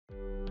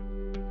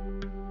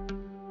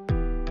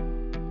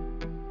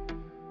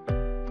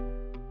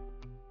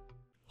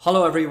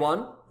Hello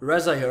everyone,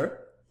 Reza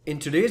here. In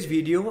today's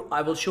video,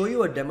 I will show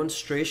you a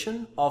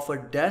demonstration of a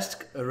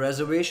desk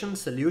reservation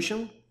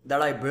solution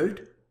that I built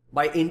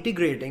by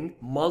integrating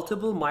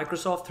multiple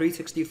Microsoft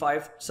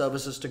 365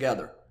 services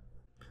together.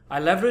 I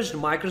leveraged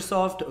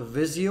Microsoft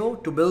Visio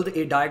to build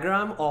a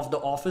diagram of the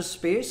office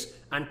space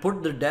and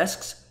put the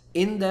desks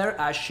in there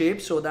as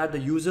shapes so that the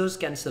users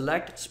can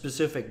select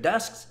specific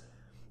desks.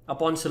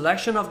 Upon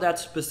selection of that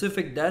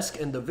specific desk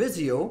in the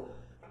Visio,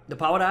 the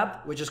Power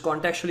App, which is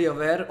contextually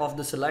aware of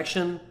the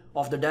selection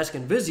of the desk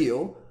in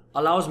Visio,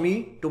 allows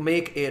me to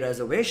make a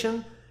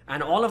reservation,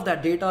 and all of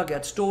that data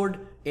gets stored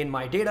in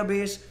my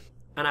database,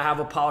 and I have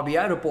a Power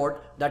BI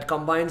report that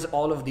combines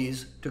all of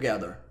these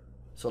together.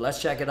 So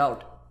let's check it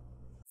out.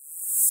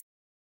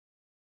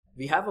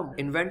 We have an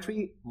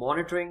inventory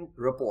monitoring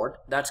report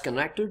that's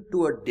connected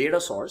to a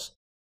data source,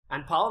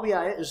 and Power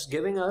BI is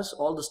giving us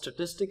all the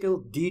statistical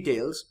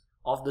details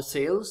of the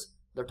sales,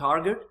 the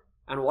target,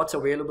 and what's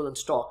available in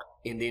stock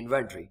in the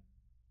inventory.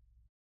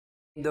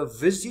 The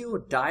Visio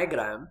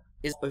diagram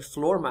is a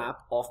floor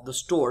map of the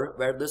store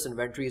where this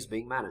inventory is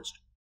being managed.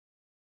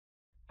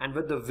 And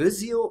with the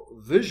Visio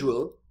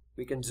Visual,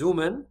 we can zoom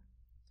in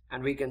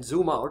and we can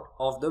zoom out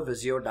of the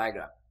Visio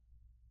diagram.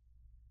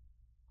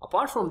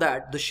 Apart from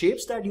that, the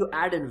shapes that you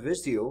add in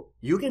Visio,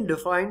 you can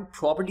define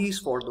properties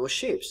for those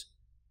shapes.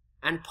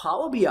 And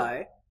Power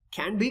BI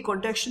can be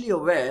contextually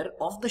aware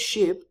of the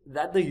shape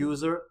that the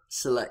user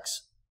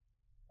selects.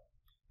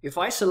 If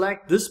I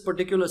select this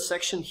particular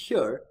section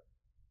here,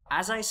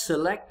 as I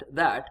select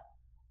that,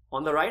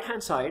 on the right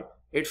hand side,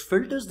 it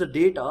filters the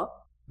data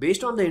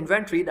based on the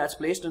inventory that's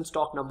placed in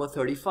stock number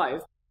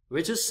 35,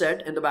 which is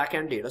set in the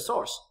backend data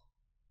source.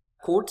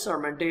 Quotes are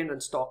maintained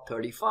in stock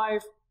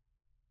 35,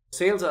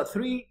 sales are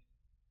 3,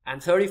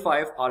 and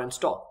 35 are in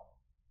stock.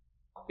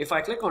 If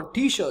I click on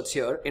t-shirts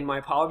here in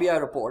my Power BI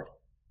report,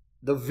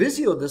 the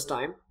Visio this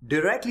time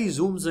directly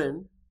zooms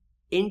in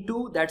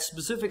into that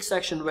specific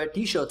section where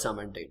t-shirts are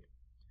maintained.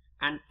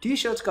 And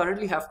t-shirts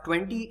currently have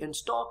 20 in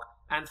stock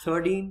and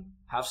 13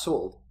 have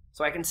sold.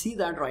 So I can see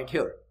that right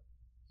here.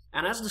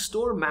 And as the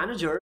store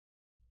manager,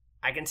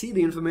 I can see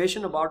the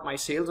information about my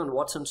sales and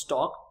what's in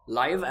stock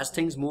live as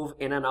things move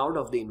in and out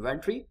of the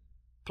inventory.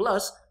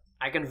 Plus,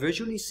 I can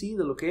visually see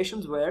the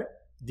locations where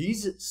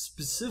these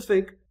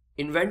specific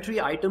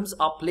inventory items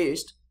are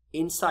placed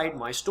inside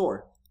my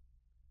store.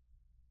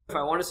 If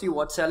I want to see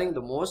what's selling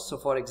the most, so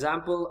for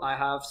example, I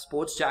have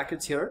sports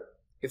jackets here.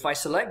 If I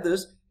select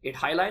this, it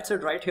highlights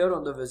it right here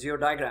on the Visio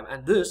diagram,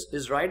 and this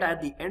is right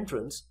at the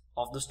entrance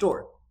of the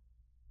store.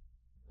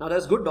 Now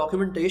there's good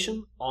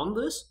documentation on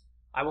this.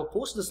 I will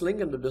post this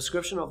link in the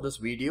description of this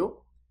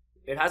video.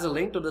 It has a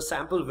link to the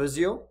sample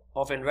Visio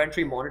of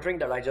inventory monitoring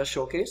that I just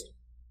showcased.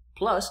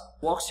 Plus,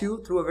 walks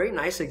you through a very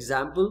nice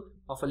example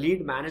of a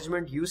lead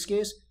management use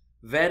case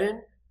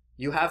wherein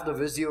you have the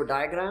Visio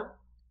diagram,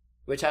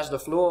 which has the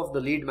flow of the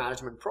lead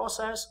management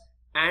process,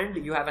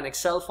 and you have an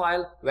Excel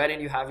file wherein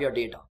you have your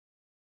data.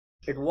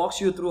 It walks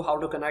you through how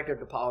to connect it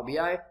to Power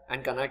BI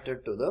and connect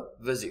it to the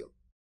Visio.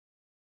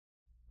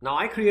 Now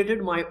I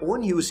created my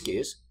own use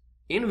case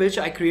in which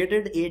I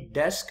created a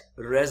desk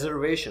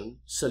reservation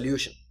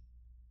solution.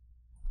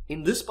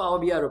 In this Power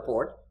BI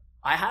report,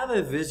 I have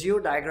a Visio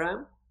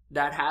diagram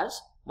that has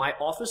my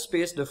office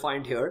space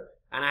defined here,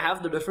 and I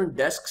have the different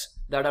desks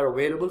that are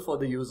available for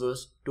the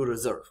users to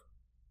reserve.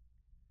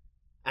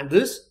 And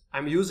this,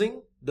 I'm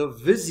using the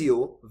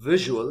Visio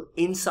Visual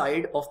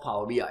inside of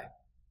Power BI.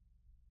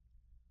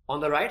 On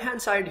the right hand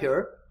side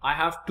here, I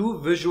have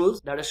two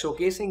visuals that are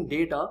showcasing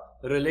data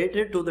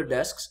related to the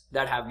desks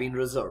that have been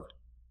reserved.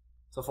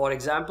 So for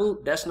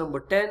example, desk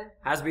number 10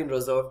 has been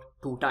reserved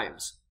 2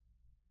 times.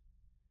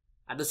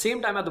 At the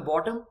same time at the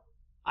bottom,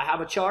 I have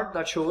a chart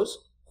that shows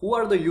who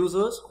are the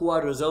users who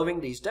are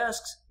reserving these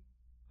desks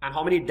and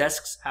how many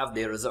desks have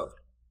they reserved.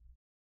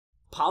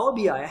 Power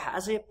BI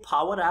has a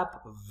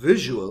PowerApps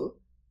Visual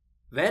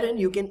wherein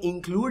you can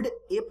include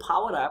a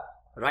Power App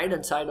right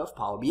inside of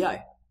Power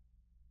BI.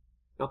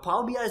 Now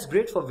Power BI is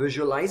great for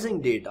visualizing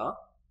data.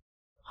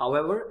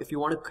 However, if you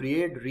want to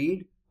create,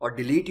 read, or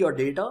delete your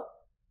data,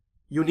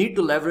 you need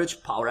to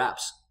leverage Power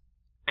Apps.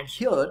 And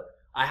here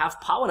I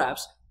have Power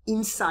Apps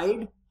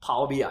inside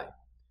Power BI.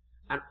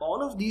 And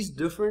all of these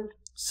different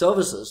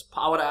services,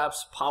 Power Apps,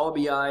 Power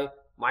BI,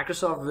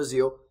 Microsoft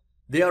Visio,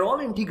 they are all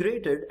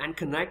integrated and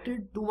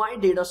connected to my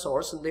data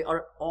source, and they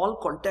are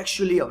all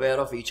contextually aware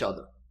of each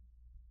other.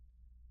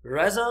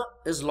 Reza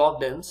is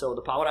logged in, so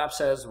the Power App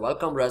says,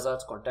 "Welcome Reza,"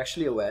 it's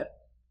contextually aware.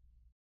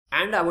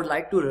 And I would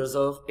like to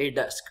reserve a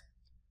desk.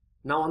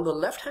 Now on the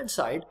left hand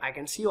side, I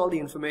can see all the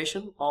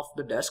information of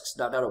the desks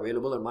that are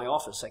available in my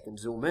office. I can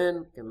zoom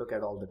in, can look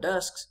at all the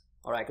desks,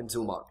 or I can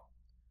zoom out.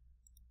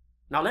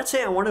 Now let's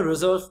say I want to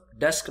reserve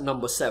desk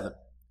number 7.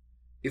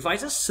 If I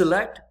just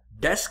select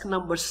desk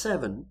number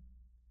 7,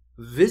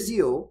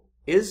 Visio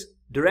is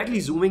directly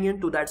zooming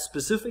into that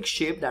specific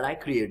shape that I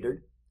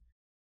created.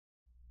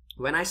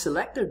 When I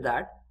selected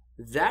that,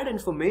 that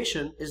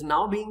information is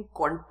now being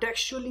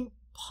contextually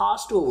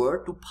passed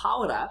over to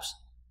PowerApps,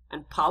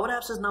 and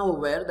PowerApps is now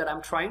aware that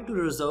I'm trying to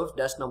reserve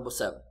desk number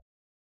 7.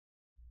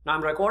 Now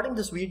I'm recording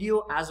this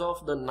video as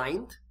of the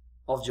 9th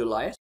of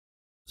July.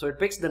 So it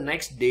picks the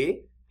next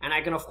day, and I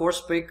can of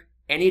course pick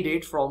any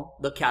date from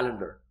the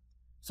calendar.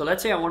 So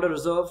let's say I want to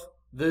reserve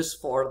this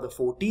for the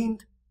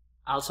 14th.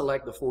 I'll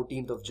select the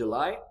 14th of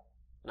July,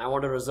 and I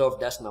want to reserve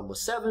desk number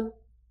 7.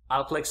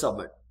 I'll click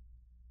submit.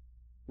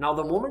 Now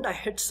the moment I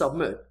hit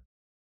submit,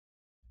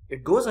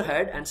 it goes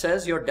ahead and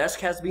says your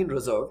desk has been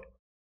reserved.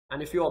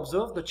 And if you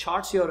observe the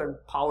charts here in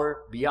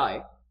Power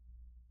BI,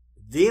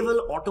 they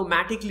will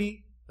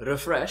automatically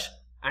refresh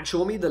and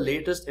show me the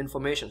latest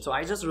information. So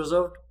I just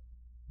reserved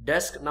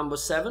desk number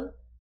 7.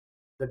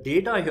 The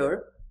data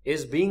here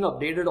is being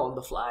updated on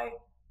the fly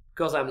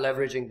because I'm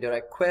leveraging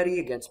direct query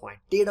against my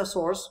data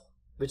source,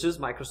 which is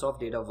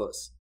Microsoft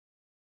Dataverse.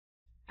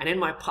 And in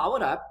my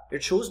Power App,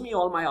 it shows me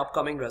all my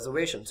upcoming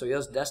reservations. So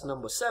here's desk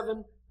number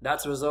 7,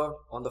 that's reserved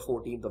on the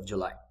 14th of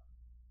July.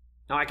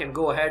 Now I can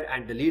go ahead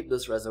and delete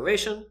this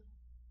reservation. It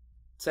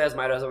says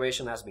my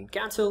reservation has been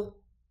cancelled.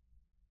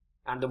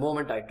 And the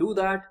moment I do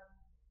that,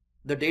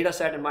 the data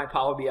set in my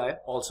Power BI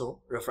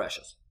also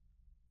refreshes.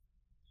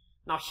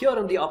 Now here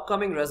in the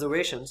upcoming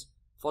reservations,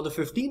 for the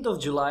 15th of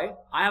July,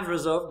 I have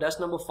reserved desk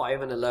number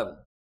 5 and 11.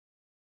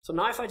 So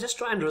now if I just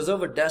try and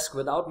reserve a desk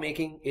without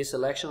making a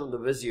selection on the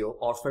Visio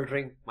or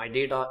filtering my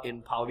data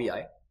in Power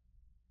BI,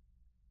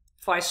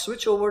 if I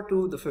switch over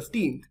to the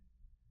 15th,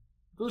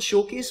 it will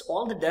showcase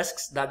all the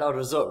desks that are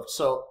reserved.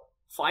 So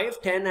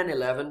 5, 10 and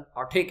 11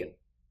 are taken.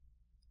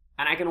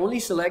 And I can only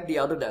select the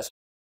other desk.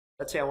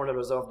 Let's say I want to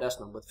reserve desk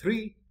number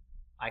 3.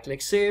 I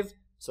click save.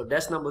 So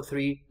desk number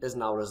 3 is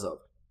now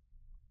reserved.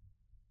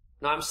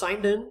 Now I'm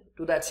signed in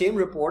to that same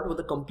report with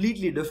a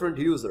completely different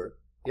user.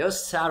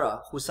 Here's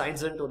Sarah, who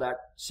signs into that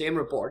same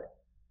report.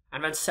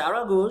 And when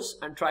Sarah goes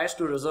and tries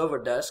to reserve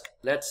a desk,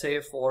 let's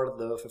say for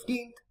the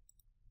 15th,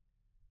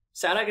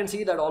 Sarah can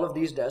see that all of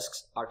these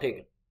desks are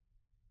taken.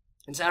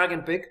 And Sarah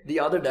can pick the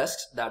other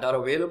desks that are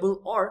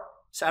available, or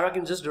Sarah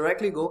can just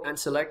directly go and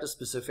select a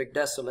specific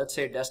desk. So let's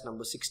say desk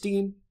number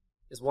 16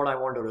 is what I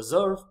want to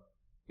reserve.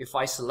 If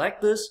I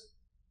select this,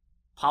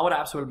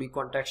 PowerApps will be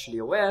contextually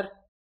aware.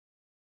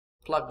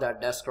 Plug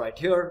that desk right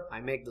here.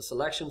 I make the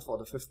selection for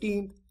the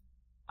 15th.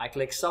 I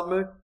click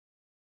submit.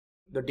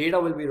 The data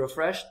will be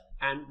refreshed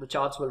and the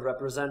charts will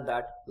represent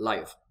that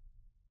live.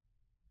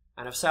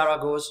 And if Sarah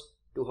goes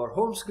to her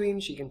home screen,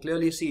 she can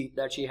clearly see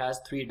that she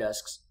has 3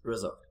 desks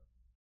reserved.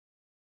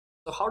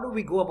 So how do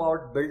we go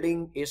about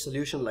building a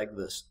solution like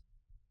this?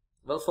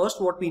 Well,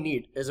 first what we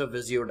need is a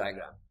Visio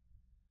diagram.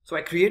 So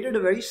I created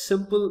a very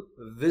simple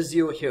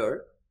Visio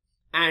here,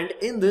 and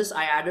in this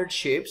I added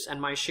shapes,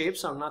 and my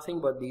shapes are nothing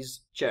but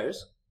these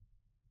chairs.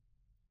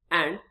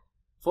 And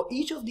for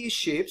each of these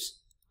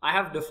shapes, I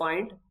have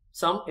defined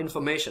some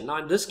information. Now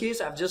in this case,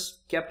 I've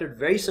just kept it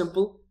very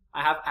simple.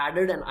 I have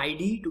added an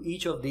ID to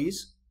each of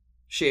these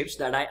shapes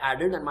that I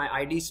added, and my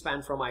ID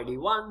span from ID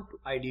 1 to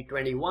ID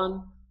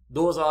 21.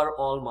 Those are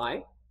all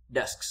my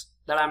desks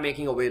that I'm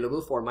making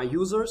available for my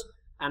users,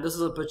 and this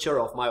is a picture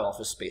of my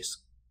office space.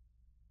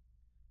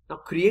 Now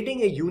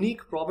creating a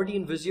unique property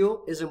in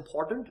Visio is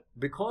important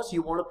because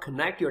you want to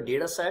connect your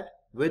data set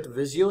with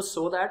Visio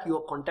so that you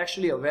are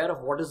contextually aware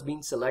of what is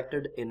being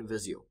selected in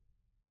Visio.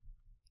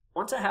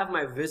 Once I have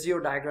my Visio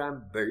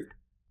diagram built,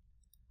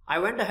 I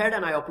went ahead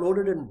and I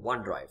uploaded it in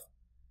OneDrive.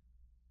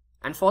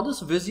 And for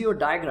this Visio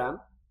diagram,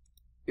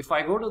 if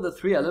I go to the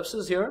 3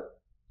 ellipses here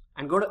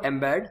and go to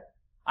embed,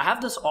 I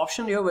have this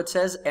option here which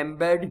says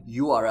embed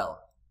URL.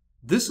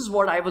 This is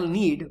what I will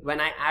need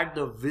when I add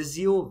the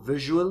Visio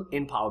Visual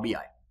in Power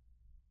BI.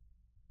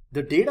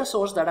 The data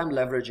source that I'm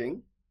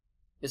leveraging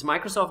is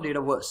Microsoft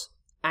Dataverse,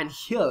 and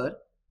here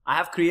I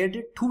have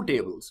created 2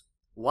 tables.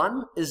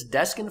 One is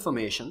desk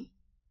information,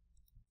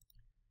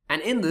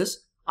 and in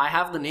this I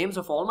have the names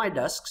of all my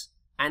desks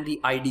and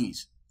the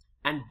IDs.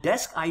 And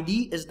desk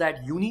ID is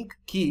that unique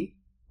key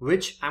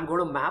which I'm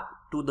going to map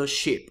to the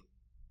shape.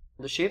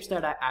 The shapes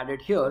that I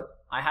added here,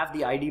 I have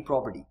the ID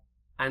property,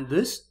 and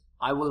this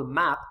I will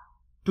map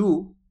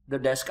to the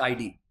desk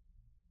ID.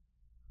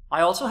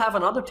 I also have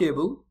another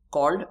table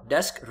called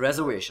Desk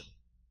Reservation,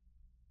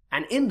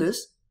 and in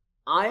this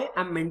I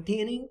am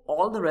maintaining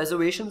all the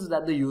reservations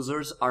that the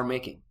users are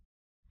making,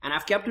 and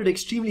I've kept it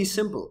extremely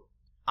simple.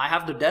 I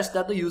have the desk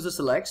that the user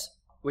selects,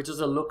 which is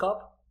a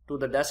lookup to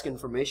the desk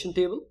information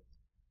table.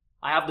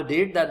 I have the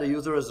date that the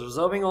user is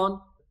reserving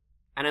on,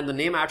 and in the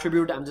name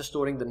attribute I'm just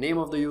storing the name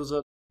of the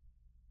user.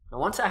 Now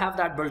once I have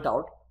that built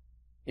out,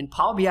 in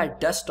Power BI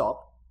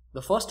Desktop,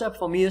 the first step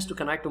for me is to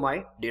connect to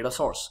my data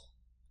source.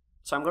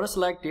 So I'm going to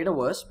select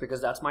Dataverse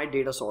because that's my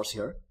data source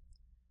here.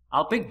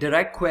 I'll pick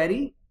direct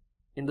query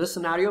in this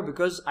scenario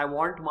because I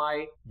want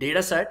my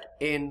data set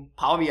in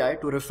Power BI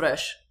to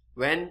refresh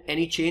when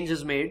any change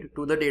is made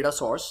to the data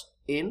source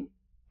in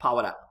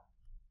Power App.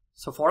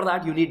 So for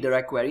that you need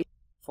direct query.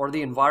 For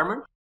the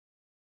environment,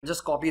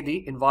 just copy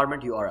the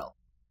environment URL.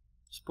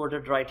 Just put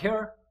it right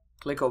here,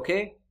 click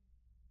OK.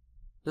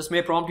 This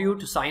may prompt you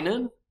to sign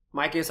in. In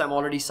my case, I'm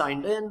already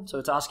signed in, so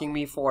it's asking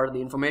me for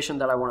the information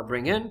that I want to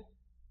bring in.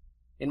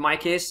 In my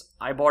case,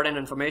 I brought in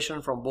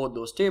information from both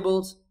those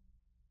tables.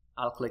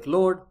 I'll click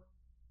load.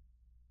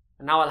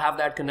 And now I'll have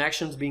that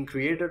connections being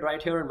created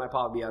right here in my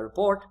Power BI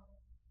report.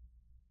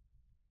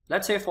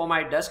 Let's say for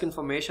my desk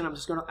information, I'm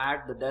just going to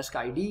add the desk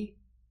ID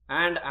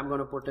and I'm going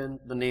to put in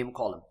the name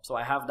column. So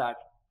I have that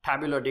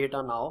tabular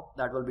data now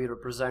that will be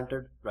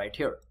represented right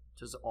here,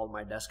 which is all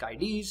my desk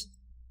IDs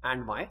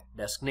and my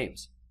desk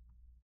names.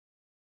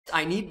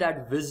 I need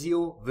that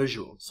Visio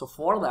Visual. So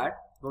for that,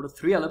 go to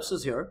 3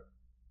 ellipses here,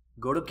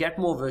 go to Get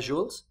More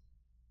Visuals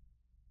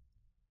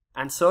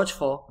and search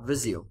for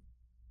Visio.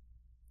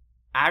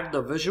 Add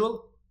the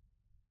visual.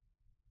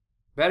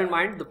 Bear in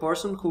mind, the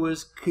person who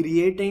is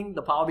creating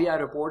the Power BI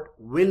report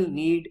will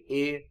need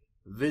a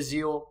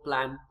Visio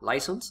plan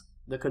license.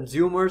 The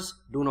consumers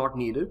do not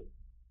need it.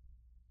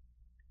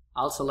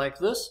 I'll select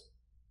this.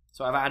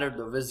 So I've added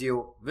the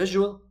Visio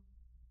Visual.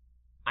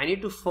 I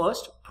need to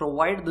first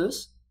provide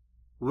this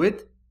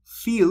with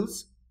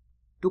fields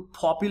to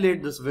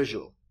populate this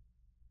visual.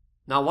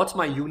 Now what's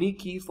my unique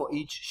key for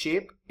each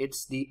shape?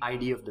 It's the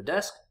ID of the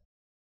desk.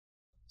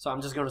 So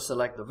I'm just going to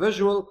select the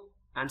visual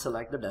and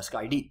select the desk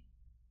ID.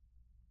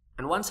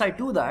 And once I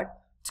do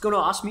that, it's going to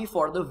ask me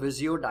for the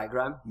Visio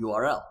diagram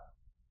URL.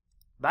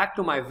 Back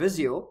to my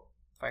Visio,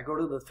 if I go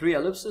to the 3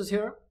 ellipses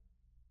here,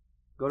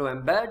 go to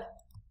embed,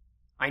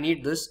 I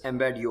need this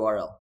embed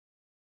URL.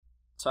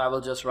 So I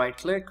will just right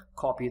click,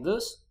 copy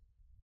this,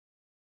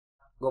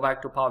 go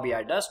back to Power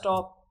BI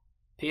desktop,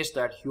 paste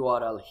that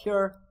URL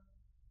here,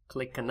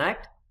 click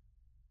connect.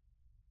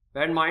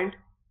 Bear in mind,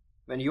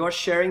 when you are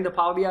sharing the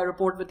Power BI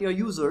report with your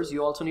users,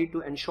 you also need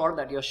to ensure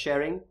that you're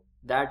sharing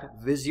that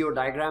Visio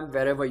diagram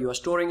wherever you are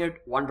storing it,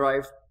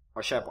 OneDrive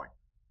or SharePoint.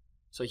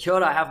 So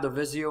here I have the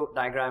Visio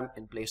diagram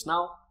in place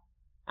now,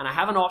 and I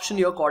have an option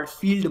here called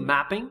field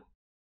mapping.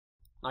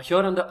 Now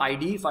here in the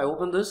ID, if I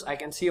open this, I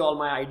can see all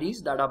my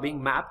IDs that are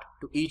being mapped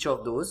to each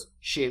of those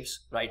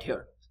shapes right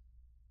here.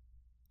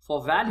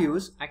 For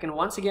values, I can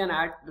once again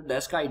add the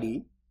desk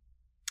ID,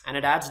 and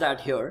it adds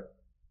that here,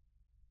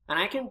 and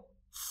I can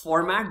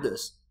format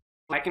this.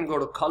 I can go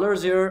to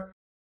colors here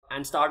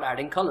and start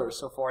adding colors.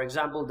 So for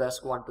example,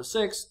 desk 1 to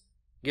 6,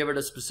 give it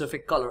a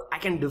specific color. I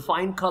can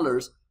define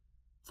colors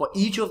for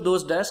each of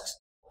those desks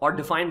or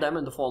define them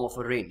in the form of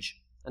a range.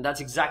 And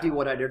that's exactly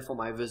what I did for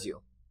my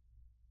Visio.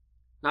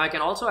 Now I can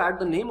also add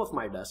the name of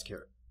my desk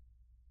here.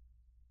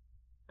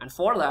 And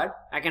for that,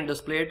 I can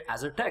display it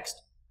as a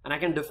text. And I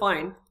can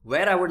define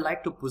where I would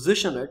like to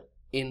position it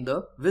in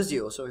the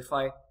Visio. So if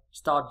I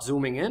start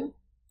zooming in,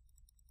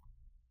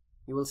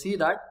 you will see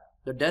that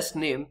the desk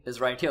name is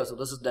right here. So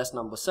this is desk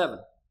number 7.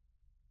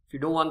 If you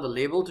don't want the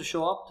label to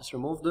show up, just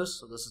remove this.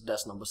 So this is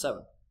desk number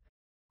 7.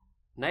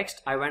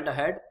 Next, I went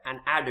ahead and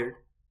added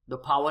the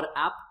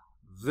PowerApps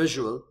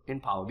Visual in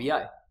Power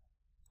BI.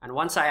 And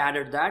once I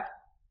added that,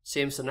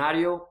 same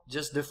scenario,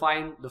 just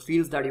define the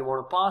fields that you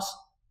want to pass.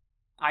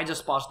 I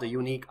just passed the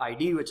unique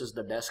ID, which is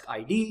the desk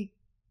ID.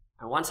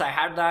 And once I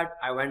had that,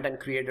 I went and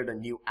created a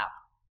new app.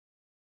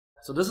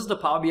 So this is the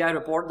Power BI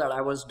report that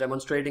I was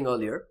demonstrating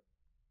earlier.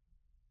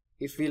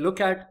 If we look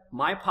at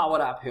my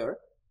Power App here,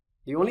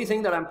 the only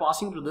thing that I'm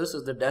passing to this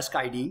is the desk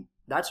ID.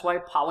 That's why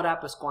Power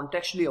App is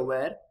contextually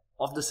aware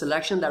of the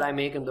selection that I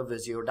make in the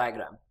Visio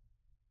diagram.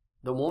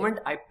 The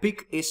moment I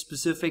pick a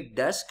specific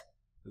desk,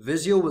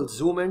 Visio will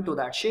zoom into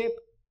that shape.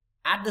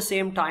 At the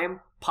same time,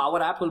 Power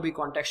App will be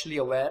contextually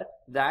aware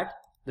that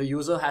the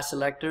user has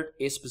selected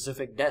a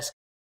specific desk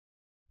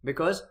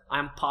because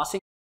I'm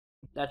passing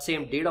that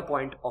same data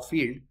point or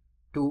field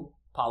to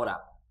Power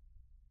App.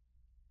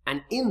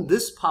 And in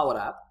this Power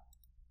App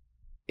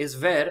is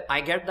where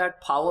I get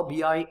that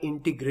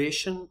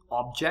PowerBIIntegration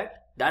object.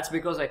 That's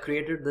because I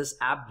created this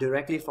app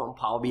directly from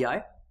Power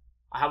BI.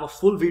 I have a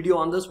full video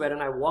on this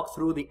wherein I walk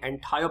through the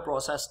entire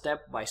process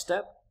step by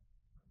step.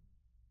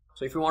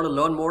 So if you want to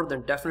learn more,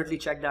 then definitely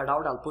check that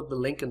out. I'll put the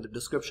link in the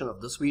description of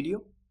this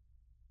video.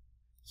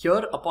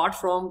 Here, apart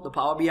from the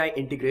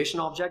PowerBIIntegration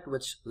object,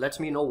 which lets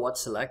me know what's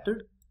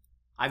selected,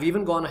 I've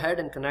even gone ahead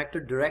and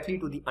connected directly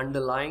to the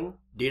underlying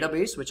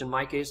database, which in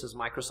my case is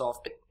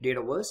Microsoft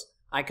Dataverse.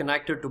 I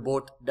connected to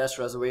both desk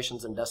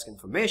reservations and desk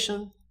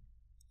information.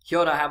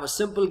 Here I have a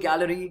simple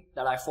gallery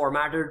that I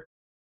formatted.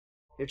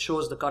 It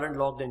shows the current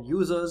logged in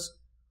users,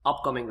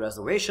 upcoming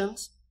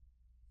reservations.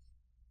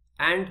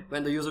 And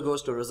when the user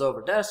goes to reserve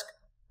a desk,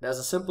 there's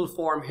a simple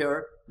form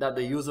here that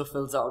the user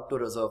fills out to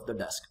reserve the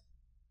desk.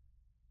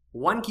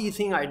 One key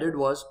thing I did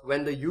was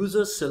when the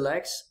user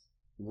selects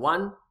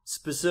one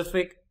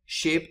specific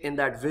shape in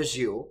that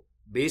Visio,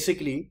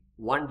 basically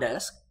one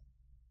desk,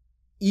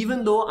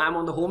 even though I'm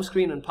on the home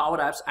screen in Power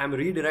Apps, I'm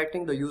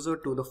redirecting the user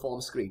to the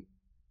form screen.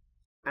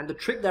 And the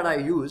trick that I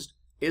used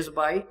is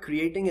by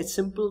creating a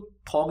simple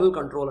toggle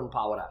control in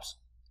Power Apps.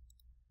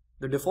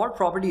 The default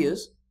property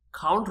is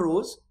count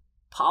rows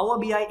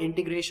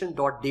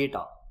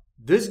PowerBIIntegration.data.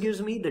 This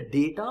gives me the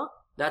data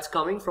that's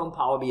coming from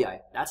Power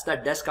BI. That's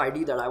that desk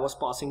ID that I was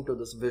passing to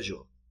this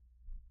visual.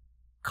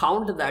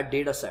 Count that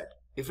data set.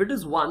 If it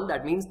is 1,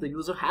 that means the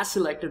user has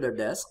selected a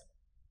desk.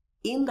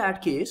 In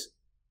that case,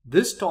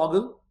 this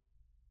toggle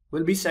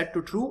will be set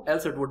to true,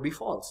 else it would be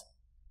false.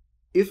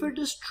 If it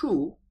is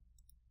true,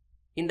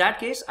 in that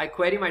case, I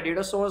query my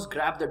data source,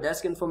 grab the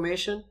desk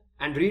information,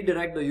 and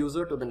redirect the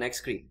user to the next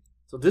screen.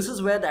 So this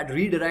is where that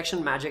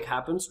redirection magic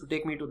happens to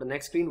take me to the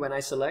next screen when I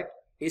select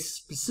a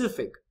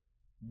specific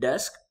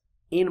desk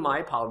in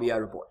my Power BI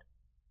report.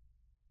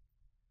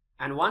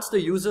 And once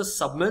the user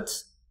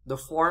submits the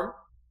form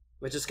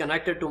which is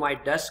connected to my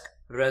desk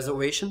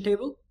reservation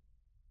table,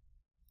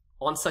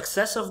 on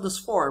success of this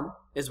form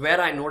is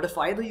where I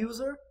notify the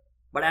user,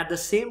 but at the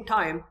same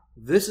time,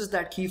 this is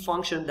that key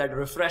function that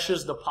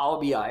refreshes the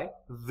Power BI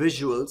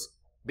visuals.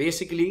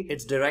 Basically,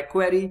 it's direct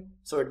query,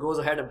 so it goes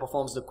ahead and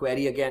performs the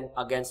query again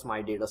against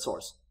my data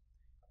source.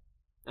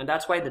 And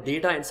that's why the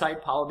data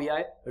inside Power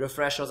BI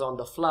refreshes on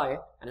the fly,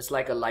 and it's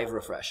like a live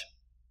refresh,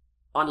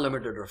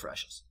 unlimited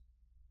refreshes.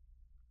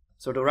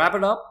 So to wrap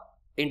it up,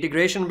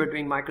 integration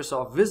between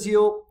Microsoft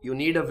Visio, you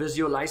need a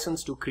Visio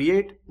license to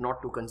create,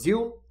 not to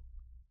consume.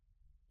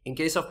 In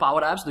case of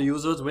Power Apps, the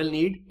users will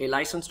need a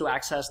license to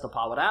access the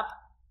Power App.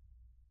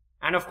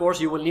 And of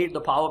course, you will need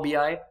the Power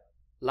BI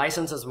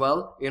license as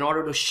well in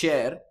order to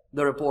share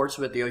the reports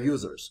with your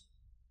users.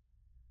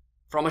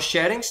 From a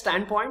sharing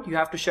standpoint, you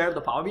have to share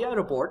the Power BI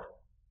report.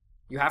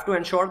 You have to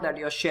ensure that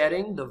you're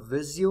sharing the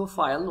Visio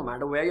file no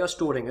matter where you're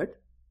storing it.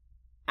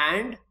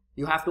 And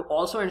you have to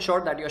also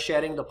ensure that you're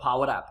sharing the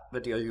Power App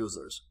with your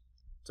users.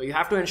 So you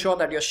have to ensure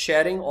that you're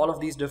sharing all of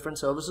these different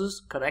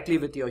services correctly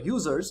with your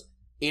users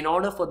in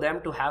order for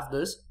them to have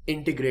this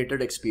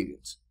integrated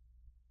experience.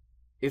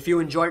 If you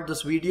enjoyed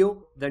this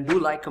video, then do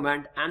like,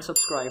 comment and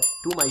subscribe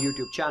to my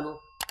YouTube channel,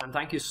 and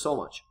thank you so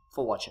much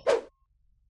for watching.